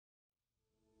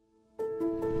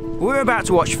We're about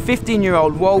to watch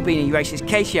 15-year-old Wal Beaney races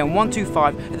KTM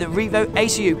 125 at the Revo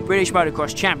ACU British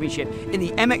Motocross Championship in the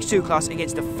MX2 class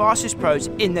against the fastest pros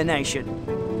in the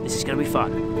nation. This is going to be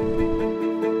fun.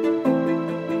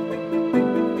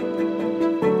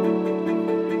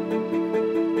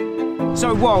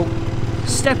 So Wal,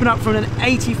 stepping up from an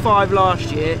 85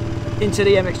 last year into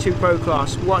the MX2 Pro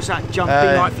class, what's that jump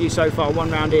been like for you so far, one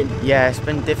round in? Yeah, it's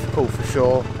been difficult for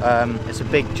sure. It's a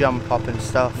big jump up and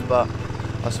stuff, but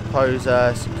I suppose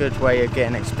it's a good way of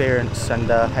getting experience and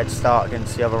a head start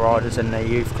against the other riders in their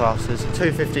youth classes.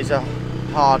 250s are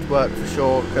hard work for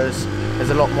sure because there's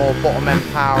a lot more bottom end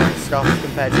power and stuff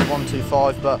compared to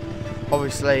 125, but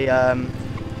obviously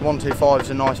 125 is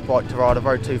a nice bike to ride. I've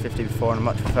rode 250 before and I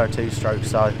much prefer two-stroke,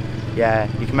 so yeah,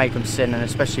 you can make them sin, and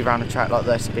especially around a track like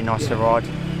this it'd be nice to ride.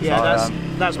 Yeah, so,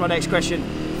 that's my next question.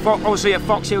 Obviously at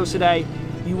Foxhill today,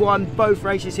 you won both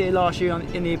races here last year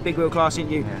in the big wheel class, didn't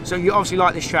you? Yeah. So you obviously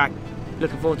like this track.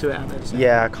 Looking forward to it, I bet. So.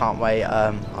 Yeah, I can't wait.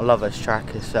 I love this track.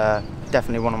 It's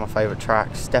definitely one of my favourite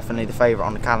tracks. Definitely the favourite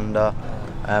on the calendar.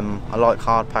 I like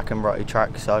hard pack and rutty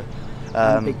tracks, so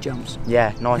big jumps.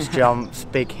 Yeah, nice jumps,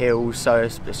 big hills, so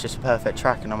it's just a perfect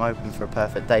track, and I'm hoping for a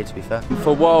perfect day, to be fair.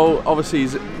 For Wal, obviously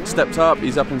he's stepped up,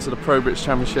 he's up into the Pro British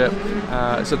Championship.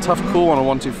 It's a tough call on a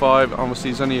 125,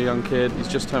 obviously he's only a young kid, he's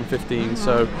just turned 15,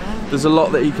 so there's a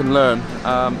lot that he can learn,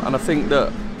 and I think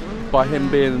that by him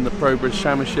being in the Pro British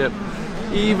Championship,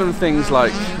 even things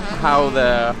like how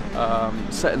they're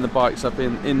setting the bikes up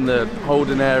in the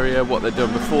holding area, what they're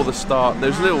doing before the start,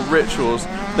 those little rituals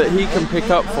that he can pick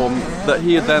up from, that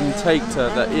he then take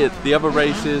to the other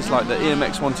races like the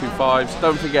EMX 125s.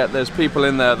 Don't forget there's people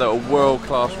in there that are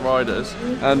world-class riders,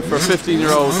 and for a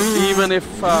 15-year-old, even if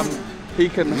he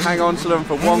can hang on to them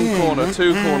for one corner,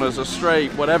 two corners, a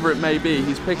straight, whatever it may be,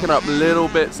 he's picking up little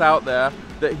bits out there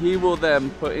that he will then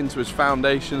put into his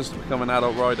foundations to become an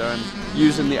adult rider, and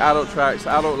using the adult tracks,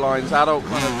 adult lines, adult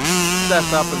kind of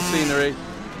setup and scenery,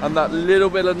 and that little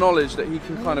bit of knowledge that he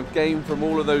can kind of gain from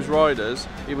all of those riders,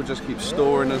 he will just keep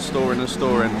storing and storing and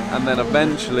storing, and then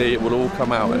eventually it will all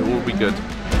come out and it will be good.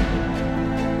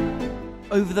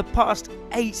 Over the past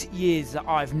 8 years that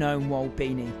I've known Wal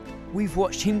Beaney, we've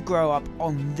watched him grow up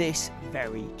on this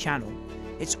very channel.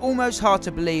 It's almost hard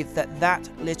to believe that that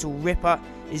little ripper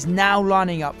is now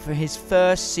lining up for his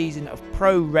first season of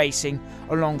pro racing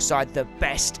alongside the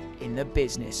best in the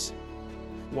business.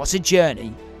 What a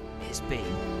journey it's been.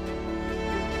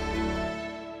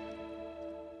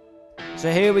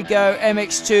 So here we go,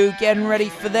 MX2 getting ready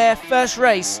for their first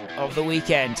race of the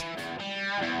weekend.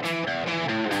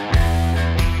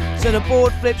 So the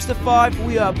board flips to 5,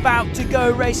 we are about to go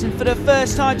racing for the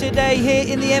first time today here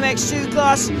in the MX2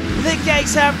 class. The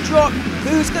gates have dropped.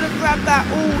 Who's going to grab that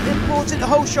all-important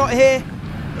hole shot here?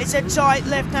 It's a tight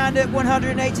left-hand at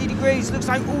 180 degrees. Looks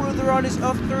like all of the riders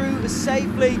are through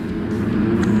safely.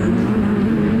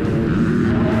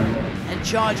 And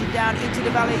charging down into the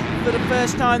valley for the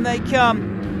first time they come.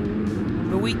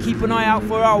 But we keep an eye out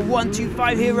for our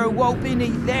 125 hero, Wal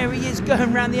Beaney. There he is,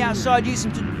 going around the outside,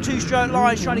 using two-stroke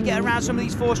lines, trying to get around some of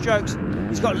these four-strokes.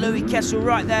 He's got Louis Kessel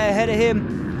right there ahead of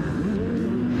him.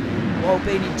 Wal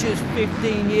Beaney, just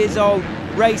 15 years old,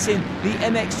 racing the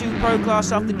MX2 Pro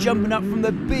class after jumping up from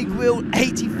the big wheel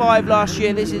 85 last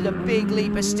year. This is a big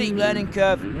leap, a steep learning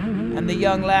curve, and the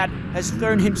young lad has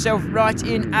thrown himself right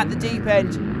in at the deep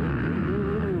end.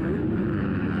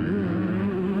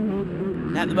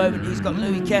 And at the moment he's got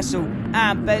Louis Kessel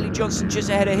and Bailey Johnson just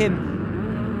ahead of him.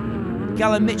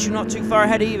 Callum Mitchell not too far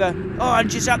ahead either. Oh, and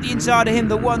just up the inside of him,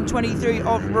 the 123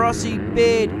 of Rossi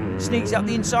Beard sneaks up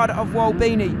the inside of Wal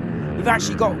Beaney. We've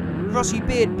actually got Rossi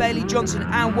Beard, Bailey Johnson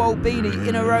and Wal Beaney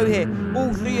in a row here.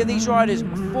 All three of these riders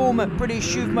former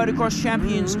British youth motocross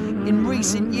champions in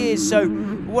recent years, so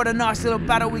what a nice little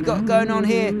battle we got going on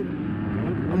here.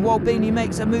 And Wal Beaney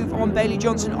makes a move on Bailey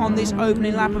Johnson on this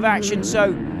opening lap of action,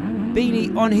 so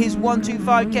Beaney on his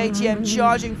 125 KTM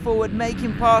charging forward,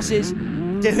 making passes,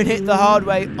 doing it the hard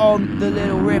way on the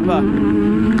little ripper.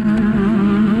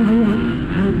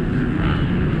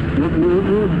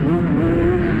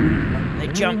 They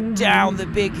jump down the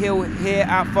big hill here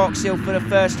at Foxhill for the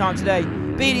first time today.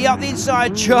 Beaney up the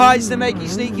inside, tries to make a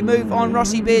sneaky move on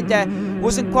Rossi Beard there.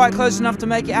 Wasn't quite close enough to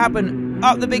make it happen.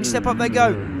 Up the big step, up they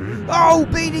go. Oh,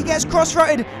 Beaney gets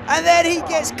cross-rutted, and then he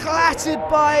gets clattered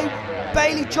by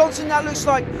Bailey Johnson, that looks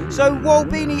like. So Wal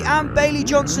Beaney and Bailey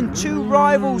Johnson, two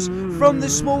rivals from the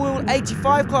small wheel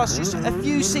 85 class just a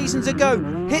few seasons ago,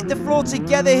 hit the floor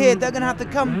together here. They're going to have to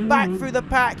come back through the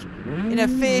pack in a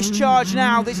fierce charge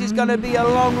now. This is going to be a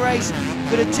long race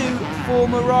for the two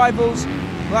former rivals.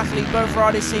 Luckily both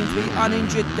riders seem to be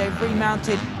uninjured. They've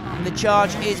remounted And the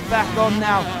charge is back on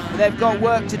now. They've got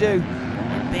work to do.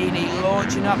 Beaney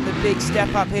launching up the big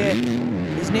step up here.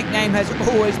 His nickname has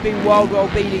always been Wild Roll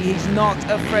Beaney. He's not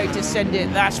afraid to send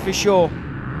it, that's for sure.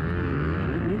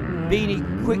 Beaney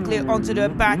quickly onto the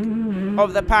back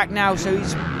of the pack now, so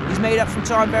he's made up some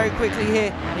time very quickly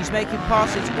here. And he's making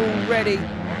passes already.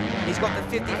 He's got the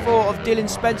 54 of Dylan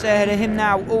Spencer ahead of him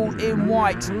now, all in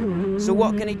white. So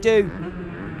what can he do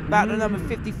about the number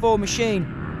 54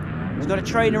 machine? He's got a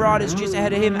trainer riders just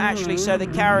ahead of him actually, so the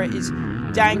carrot is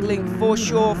dangling for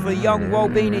sure for young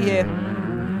Wild Beaney here.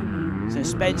 So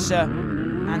Spencer,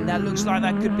 and that looks like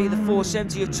that could be the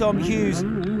 470 of Tom Hughes.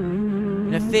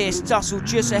 In a fierce tussle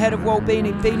just ahead of Wild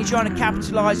Beaney. Beaney trying to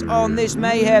capitalise on this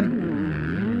mayhem.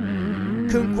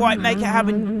 Couldn't quite make it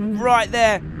happen right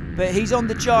there, but he's on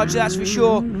the charge, that's for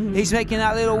sure. He's making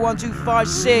that little 125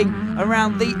 sing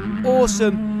around the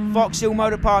awesome Foxhill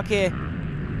Motor Park here.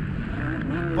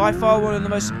 By far one of the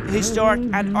most historic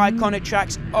and iconic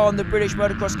tracks on the British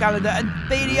motocross calendar. And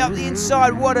Beaney up the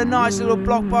inside, what a nice little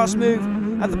block pass move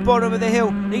at the bottom of the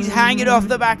hill. He's hanging off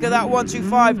the back of that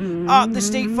 125 up the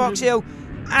steep Foxhill,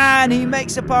 and he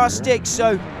makes a pass stick.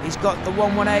 So he's got the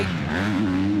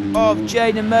 118 of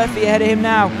Jaden Murphy ahead of him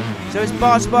now. So it's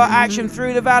bar to bar action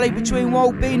through the valley between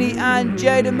Wild Beaney and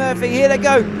Jaden Murphy. Here they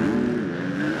go.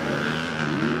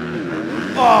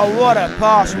 Oh, what a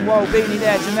pass from Wild Beaney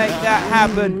there to make that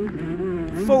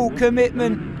happen. Full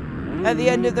commitment at the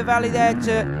end of the valley there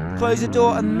to close the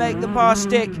door and make the pass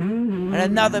stick. And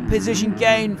another position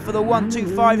gain for the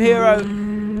 125 hero,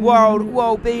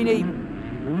 Wild Beaney.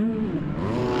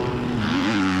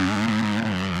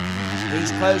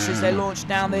 He's close as they launch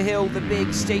down the hill, the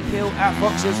big steep hill at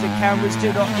Foxhill. The cameras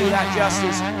do not do that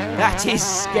justice. That is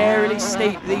scarily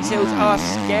steep. These hills are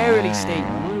scarily steep.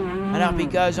 And up he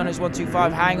goes on his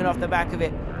 125, hanging off the back of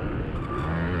it.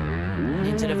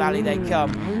 Into the valley they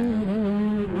come.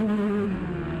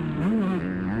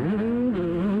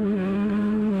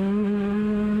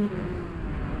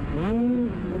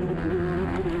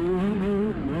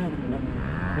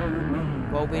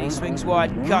 Wild Beaney swings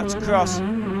wide, cuts across.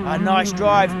 A nice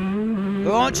drive.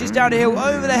 Launches down the hill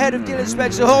over the head of Dylan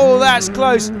Spencer. Oh, that's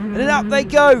close. And then up they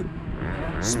go.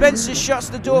 Spencer shuts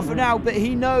the door for now, but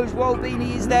he knows Wild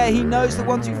Beaney is there. He knows the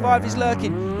 125 is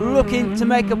lurking, looking to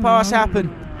make a pass happen.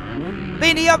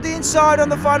 Beaney up the inside on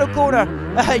the final corner.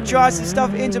 He tries to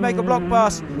stuff it in to make a block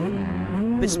pass,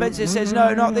 but Spencer says,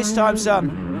 no, not this time, son.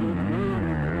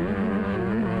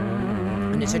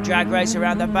 And it's a drag race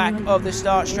around the back of the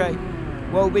start straight.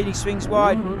 Wild Beaney swings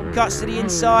wide, cuts to the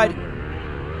inside,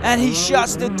 and he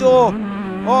shuts the door.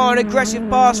 Oh, an aggressive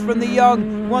pass from the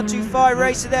young 125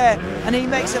 racer there, and he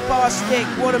makes a pass stick.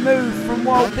 What a move from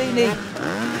Wild Beaney.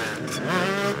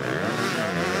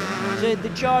 So the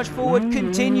charge forward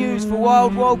continues for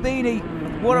Wild Beaney.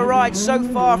 What a ride so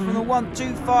far from the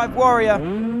 125 warrior.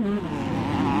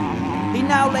 He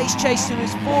now lays chase to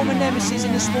his former nemesis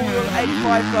in the small wheel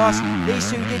 85 class.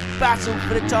 These two did battle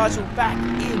for the title back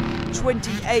in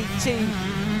 2018.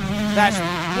 That's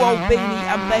Wild Beaney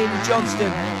and Bailey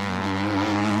Johnston.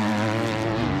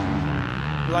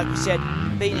 Like we said,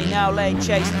 Beaney now laying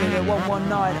chase to the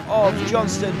 119 of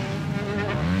Johnston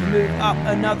to move up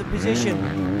another position.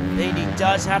 Beaney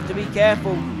does have to be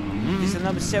careful. This is the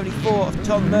number 74 of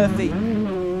Tom Murphy.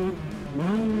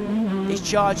 He's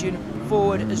charging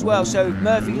forward as well, so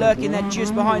Murphy lurking there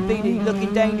just behind Beaney,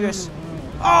 looking dangerous.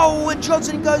 Oh, and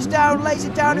Johnson goes down, lays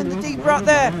it down in the deep rut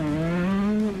there.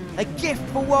 A gift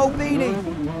for Wild Beaney,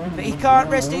 but he can't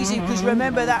rest easy because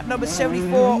remember that number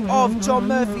 74 of Tom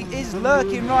Murphy is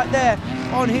lurking right there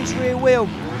on his rear wheel.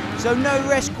 So no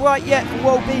rest quite yet for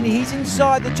Wild Beaney. He's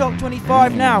inside the top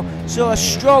 25 now, so a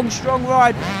strong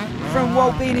ride from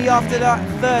Wild Beaney after that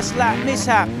first lap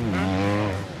mishap.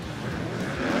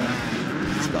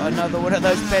 He's got another one of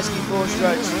those pesky four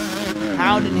strokes,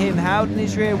 hounding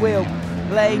his rear wheel,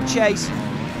 laying chase.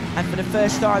 And for the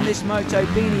first time this moto,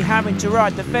 Beaney having to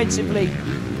ride defensively.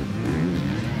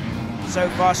 So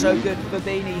far so good for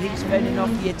Beaney. He's fending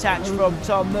off the attacks from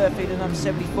Tom Murphy, the number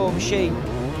 74 machine.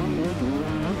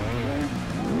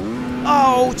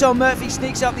 Oh, Tom Murphy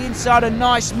sneaks up the inside. A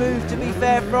nice move, to be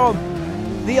fair, from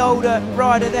the older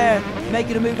rider there,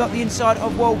 making a move up the inside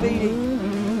of Wild Beaney.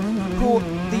 Caught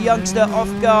the youngster off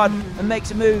guard and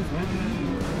makes a move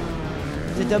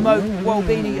to demote Wild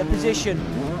Beaney a position.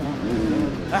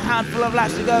 A handful of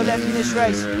laps to go left in this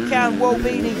race. Can Wild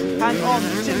Beaney hang on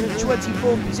to the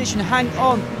 24th position, hang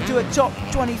on to a top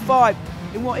 25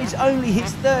 in what is only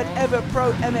his third ever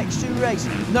Pro MX2 race?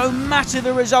 No matter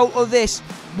the result of this,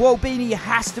 Wild Beaney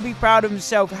has to be proud of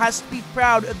himself, has to be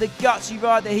proud of the gutsy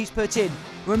ride that he's put in.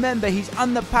 Remember, he's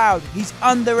underpowered, he's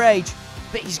underage,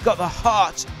 but he's got the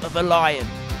heart of a lion.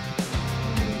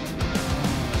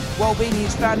 While Beaney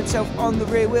has found himself on the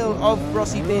rear wheel of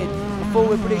Rossi Beard, the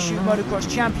former British Motocross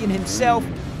champion himself.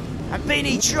 And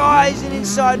Beaney tries an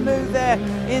inside move there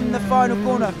in the final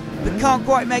corner, but can't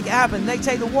quite make it happen. They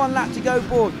take the 1 lap to go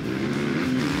board.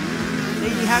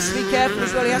 Beaney has to be careful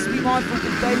as well, he has to be mindful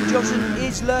because Bailey Johnson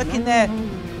is lurking there.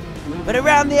 But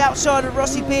around the outside of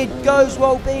Rossi Beard goes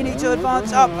Wal Beaney to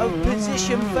advance up a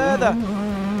position further.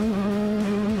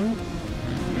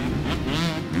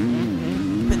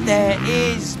 But there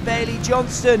is Bailey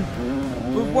Johnson.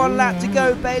 With 1 lap to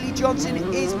go, Bailey Johnson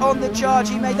is on the charge.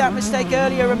 He made that mistake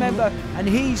earlier, remember, and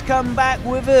he's come back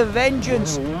with a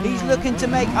vengeance. He's looking to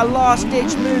make a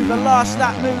last-ditch move, a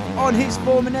last-lap move on his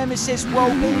former nemesis, Wal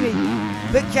Beaney.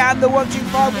 But can the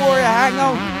 125 Warrior hang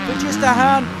on for just a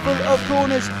handful of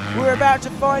corners? We're about to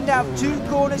find out. 2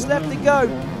 corners left to go.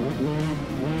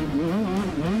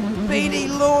 Beaney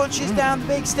launches down,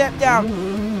 big step down.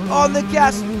 On the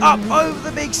gas, up over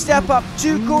the big step up.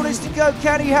 2 corners to go.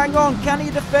 Can he hang on? Can he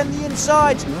defend the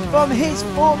insides from his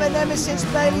former nemesis,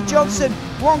 Bailey Johnson?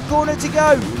 1 corner to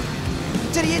go.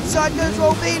 To the inside goes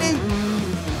Wal Beaney.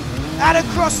 And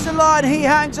across the line, he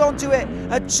hangs on to it.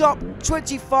 A top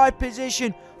 25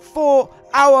 position for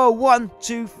our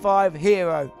 125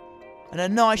 hero. And a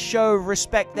nice show of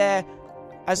respect there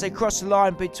as they cross the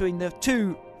line between the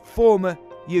 2 former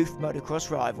youth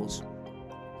motocross rivals.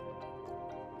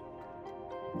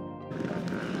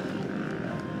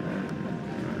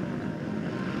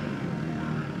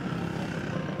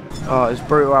 Oh, it was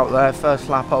brutal out there. First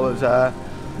lap I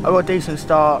got a decent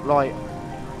start, like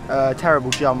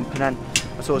terrible jump, and then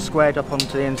I sort of squared up onto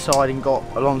the inside and got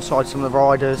alongside some of the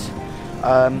riders.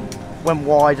 Went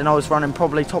wide and I was running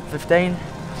probably top 15,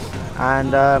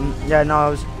 and yeah, no, I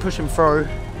was pushing through.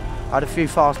 I had a few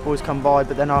fast boys come by,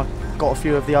 but then I got a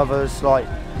few of the others, like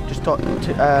just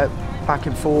back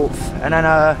and forth, and then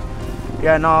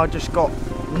yeah, no, I just got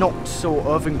knocked sort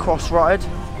of and cross-rutted.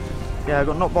 Yeah, I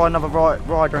got knocked by another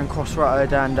rider and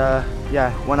cross-rutted, and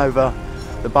yeah, went over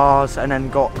the bars and then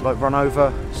got like run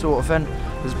over sort of thing.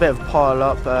 There's a bit of a pile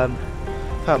up,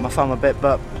 hurt my thumb a bit,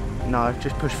 but no,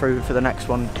 just push through for the next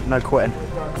one, no quitting.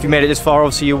 If you made it this far,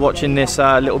 obviously you're watching this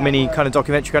little mini kind of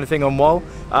documentary kind of thing on Wal.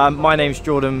 My name's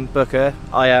Jordan Booker.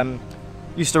 I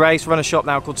used to race, run a shop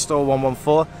now called Store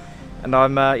 114, and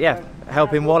I'm yeah,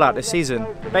 helping Wal out this season.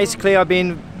 Basically, I've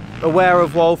been aware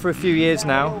of Wal for a few years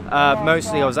now.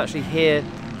 Mostly I was actually here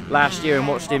last year and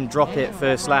watched him drop it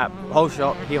first lap. Whole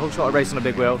shot a race on a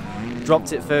big wheel,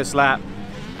 dropped it first lap,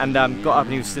 and got up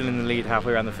and he was still in the lead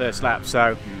halfway around the first lap.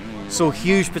 So saw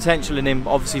huge potential in him,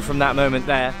 obviously, from that moment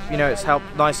there. You know, it's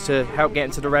nice to help get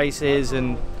into the races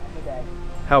and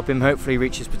help him hopefully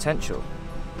reach his potential.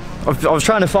 I was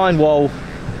trying to find Wal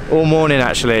all morning,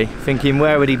 actually, thinking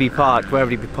where would he be parked,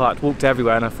 walked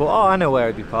everywhere, and I thought, oh, I know where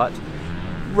he'd be parked,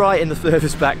 right in the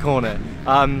furthest back corner.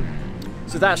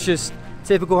 So that's just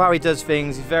typical how he does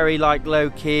things. He's very like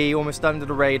low-key, almost under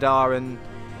the radar, and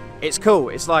it's cool.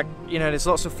 It's like, you know, there's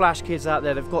lots of flash kids out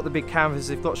there. They've got the big canvas,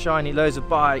 they've got shiny loads of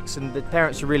bikes, and the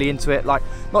parents are really into it. Like,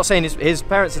 not saying his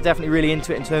parents are definitely really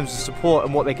into it in terms of support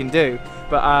and what they can do,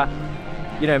 but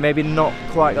you know, maybe not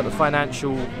quite got the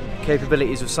financial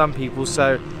capabilities of some people.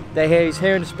 So he's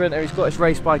here in the Sprinter, he's got his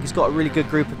race bike, he's got a really good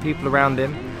group of people around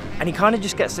him, and he kind of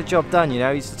just gets the job done. You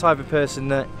know, he's the type of person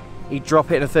that he'd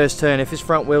drop it in the first turn. If his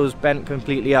front wheel was bent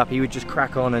completely up, he would just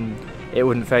crack on and it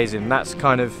wouldn't faze him. That's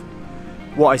kind of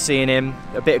what I see in him.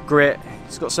 A bit of grit,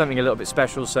 he's got something a little bit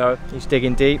special, so he's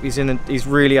digging deep, he's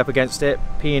really up against it,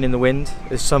 peeing in the wind,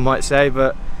 as some might say,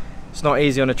 but it's not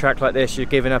easy on a track like this. You're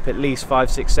giving up at least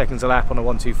 5-6 seconds a lap on a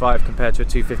 125 compared to a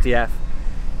 250F.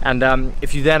 And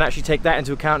if you then actually take that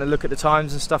into account and look at the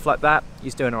times and stuff like that,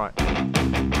 he's doing all right.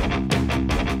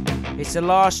 It's the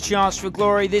last chance for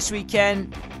glory this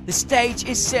weekend. The stage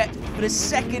is set for the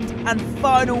second and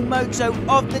final moto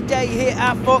of the day here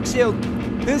at Foxhill.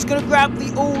 Who's going to grab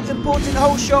the all-important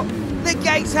whole shot? The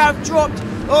gates have dropped.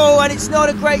 Oh, and it's not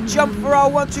a great jump for our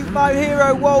 125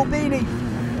 hero, Wal Beaney.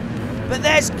 But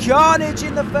there's carnage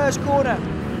in the first corner.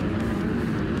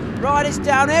 Riders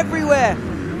down everywhere.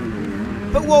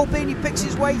 But Wal Beaney picks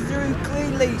his way through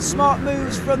cleanly. Smart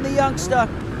moves from the youngster.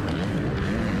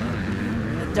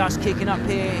 The dust kicking up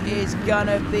here is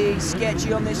gonna be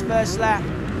sketchy on this first lap.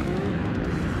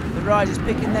 The riders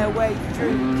picking their way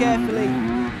through carefully.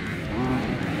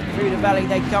 Through the valley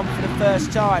they come for the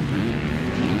first time.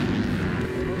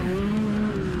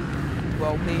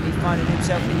 Wal Beaney finding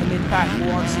himself in the mid-pack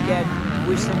once again,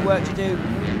 with some work to do.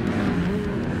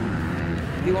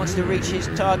 He wants to reach his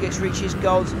targets, reach his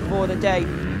goals for the day.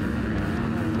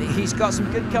 He's got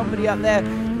some good company up there.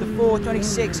 The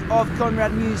 4:26 of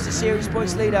Conrad Muse, the series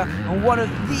points leader, and one of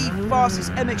the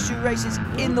fastest MX2 races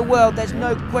in the world. There's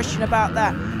no question about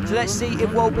that. So let's see if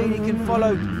Beaney can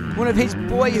follow one of his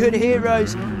boyhood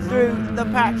heroes through the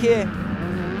pack here.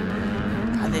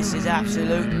 And this is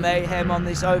absolute mayhem on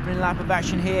this opening lap of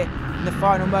action here in the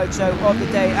final moto of the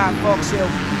day at Foxhill.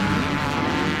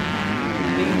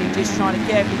 Beaney just trying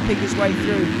to carefully pick his way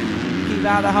through, keep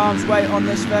out of harm's way on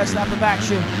this first lap of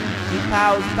action. He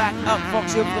powers back up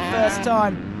Foxhill for the first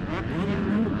time.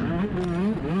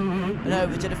 And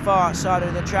over to the far side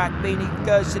of the track, Beaney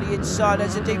goes to the inside.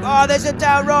 There's a deep, oh, there's a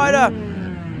down rider.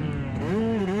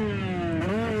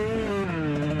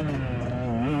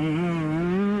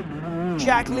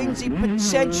 Jack Lindsay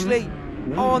potentially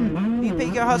on the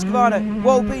Pico Husqvarna.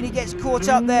 Beaney gets caught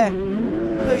up there,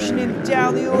 pushing him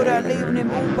down the order, leaving him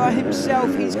all by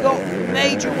himself. He's got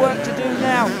major work to do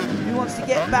now. He wants to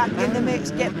get back in the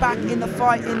mix, get back in the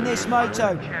fight in this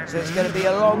moto. So it's going to be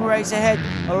a long race ahead,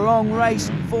 a long race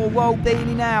for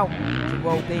Beaney now. So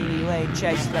Beaney laying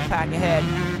chase to the pack ahead.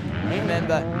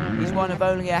 Remember, he's one of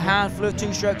only a handful of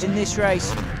two-strokes in this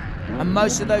race, and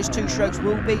most of those two-strokes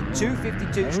will be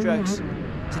 252 strokes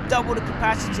to double the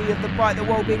capacity of the bike that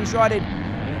Beaney's riding.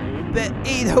 But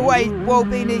either way,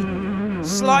 Beaney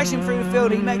slicing through the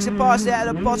field. He makes a pass there at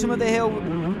the bottom of the hill.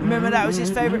 Remember, that was his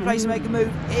favourite place to make a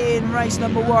move in race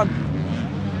number 1.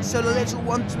 So the little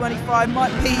 125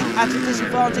 might be at a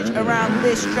disadvantage around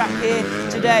this track here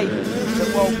today.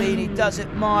 But Beaney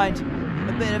doesn't mind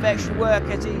a bit of extra work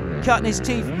as he cutting his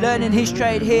teeth, learning his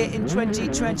trade here in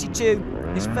 2022.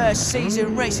 His first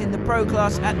season racing the Pro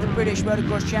Class at the British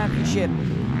Motocross Championship.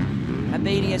 And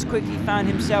Beaney has quickly found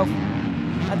himself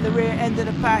at the rear end of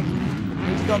the pack.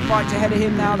 He's got bikes ahead of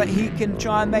him now that he can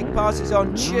try and make passes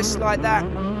on, just like that.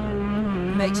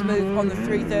 Makes a move on the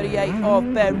 338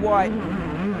 of Ben White.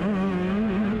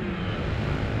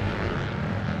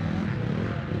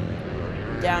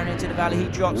 Down into the valley he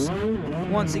drops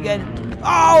once again.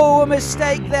 Oh, a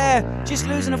mistake there. Just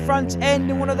losing the front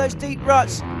end in one of those deep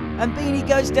ruts. And Beaney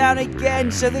goes down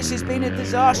again. So this has been a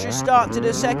disastrous start to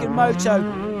the second moto.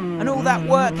 And all that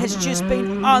work has just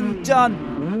been undone.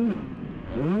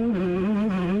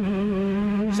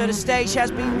 So the stage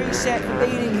has been reset for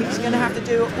Beaney. He's going to have to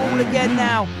do it all again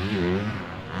now.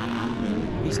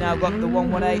 He's now got the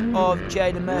 118 of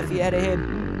Jaden Murphy ahead of him.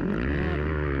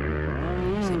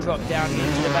 So drop down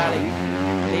into the valley.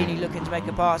 Beaney looking to make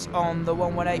a pass on the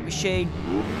 118 machine.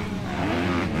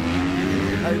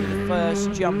 Over the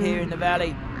first jump here in the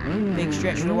valley. Big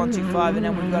stretch for the 125, and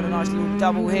then we've got a nice little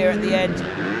double here at the end.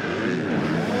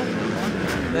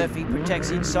 Murphy protects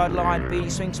the inside line. Beaney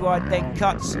swings wide, then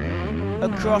cuts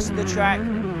across the track.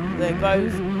 They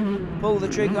both pull the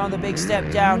trigger on the big step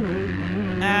down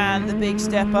and the big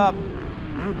step up.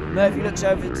 Murphy looks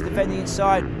over to defend the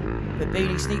inside, but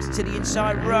Beaney sneaks to the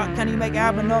inside rut. Can he make it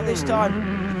happen? Not this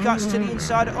time. He cuts to the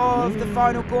inside of the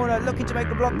final corner, looking to make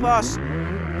the block pass.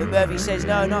 But Murphy says,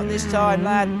 no, not this time,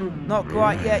 lad. Not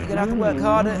quite yet. You're going to have to work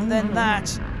harder than that.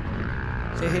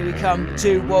 So here we come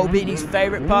to Beaney's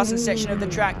favourite passing section of the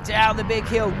track, down the big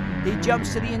hill. He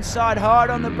jumps to the inside, hard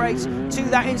on the brakes, to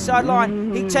that inside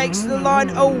line. He takes the line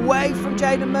away from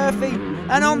Jaden Murphy,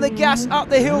 and on the gas, up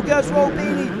the hill goes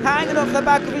Beaney, hanging off the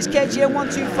back of his KTM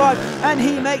 125, and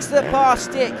he makes the pass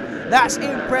stick. That's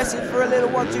impressive for a little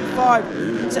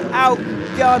 125 to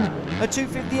outgun a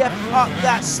 250F up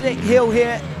that slick hill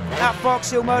here at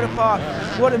Foxhill Motor Park.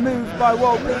 What a move by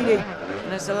Beaney.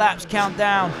 And as the laps count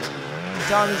down,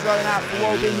 time is running out for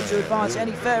Beaney to advance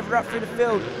any further up through the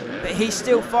field, but he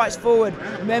still fights forward.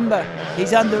 Remember,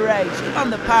 he's underage,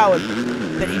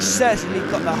 underpowered, but he's certainly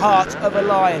got the heart of a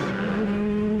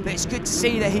lion. But it's good to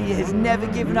see that he has never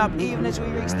given up, even as we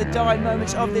reach the dying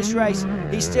moments of this race.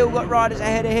 He's still got riders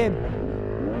ahead of him.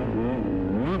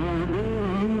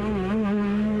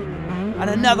 And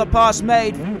another pass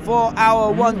made for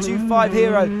our 125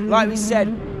 hero. Like we said,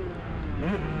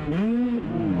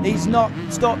 he's not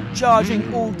stopped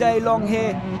charging all day long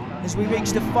here as we reach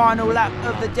the final lap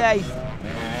of the day.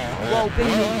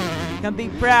 Beaney can be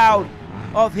proud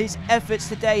of his efforts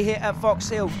today here at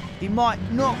Foxhill. He might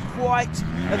not quite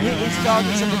have hit his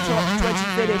targets of the top 20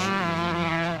 finish,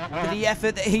 but the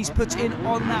effort that he's put in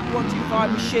on that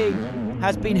 125 machine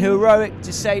has been heroic,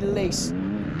 to say the least.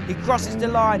 He crosses the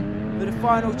line for the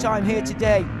final time here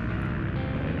today,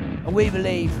 and we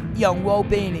believe young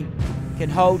Beaney can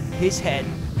hold his head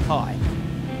high.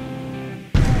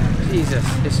 Jesus,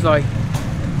 it's like,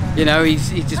 you know, he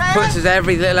just puts his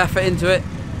every little effort into it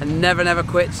and never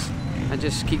quits and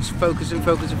just keeps focusing,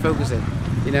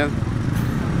 you know.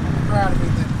 Proud of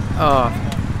him.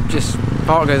 Oh, just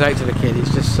heart goes out to the kid.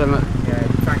 He's just so much. Yeah,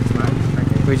 thanks, man. Thank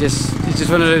you. he's just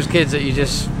one of those kids that you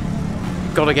just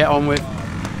got to get on with,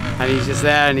 and he's just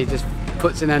there and he just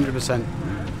puts in 100%.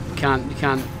 You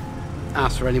can't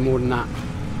ask for any more than that.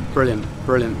 Brilliant,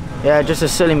 brilliant. Yeah, just a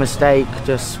silly mistake,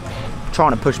 just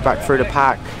trying to push back through the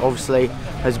pack. Obviously,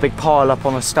 there's a big pile up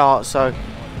on the start, so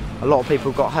a lot of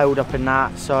people got held up in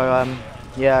that. So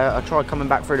yeah, I tried coming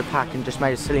back through the pack and just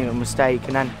made a silly little mistake,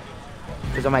 and then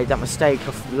because I made that mistake,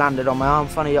 I landed on my arm.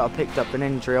 Funny that I picked up an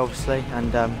injury, obviously,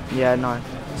 and yeah, no,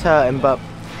 it's hurting, but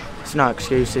it's no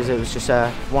excuses. It was just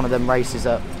one of them races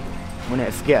that we need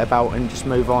to forget about and just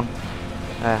move on.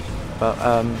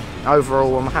 But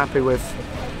overall, I'm happy with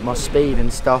my speed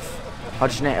and stuff. I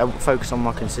just need to focus on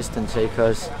my consistency,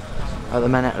 because at the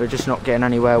minute we're just not getting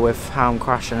anywhere with how I'm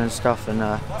crashing and stuff, and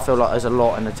I feel like there's a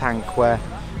lot in the tank where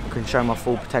I can show my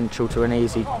full potential to an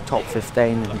easy top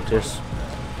 15, and just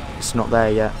it's not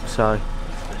there yet. So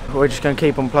we're just going to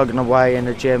keep on plugging away in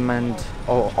the gym and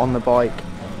on the bike,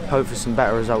 hope for some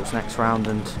better results next round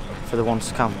and for the ones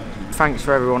to come. Thanks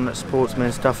for everyone that supports me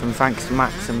and stuff, and thanks to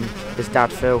Max and his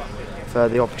dad Phil for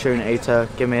the opportunity to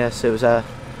give me this. It was a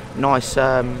nice,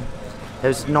 it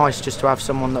was nice just to have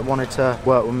someone that wanted to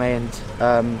work with me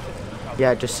and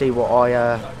yeah, just see what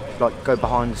I like, go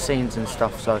behind the scenes and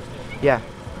stuff. So yeah,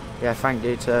 thank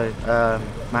you to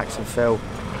Max and Phil,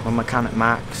 my mechanic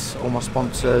Max, all my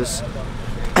sponsors,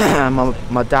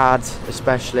 my dad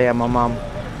especially, and my mum,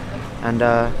 and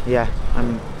yeah,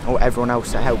 and everyone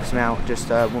else that helps me out. Just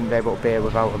wouldn't be able to be here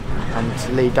without them,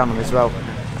 and Lee Dunham as well.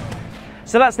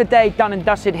 So that's the day done and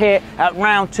dusted here at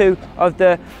round 2 of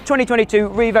the 2022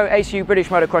 Revo ACU British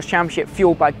Motocross Championship,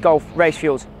 fueled by Gulf Race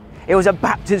Fuels. It was a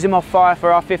baptism of fire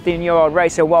for our 15-year-old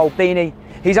racer, Beaney.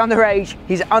 He's underage,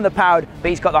 he's underpowered, but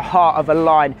he's got the heart of a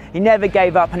lion. He never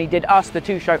gave up, and he did us, the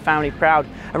two-stroke family, proud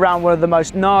around one of the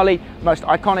most gnarly, most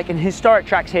iconic and historic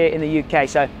tracks here in the UK.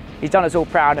 So he's done us all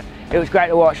proud. It was great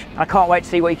to watch. I can't wait to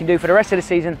see what he can do for the rest of the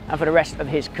season and for the rest of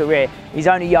his career. He's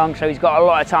only young, so he's got a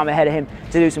lot of time ahead of him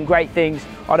to do some great things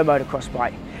on a motocross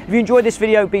bike. If you enjoyed this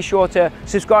video, be sure to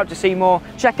subscribe to see more.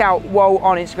 Check out Woe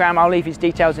on Instagram. I'll leave his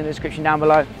details in the description down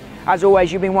below. As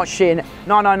always, you've been watching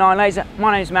 999 Laser.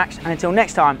 My name's Max, and until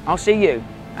next time, I'll see you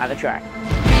at the track.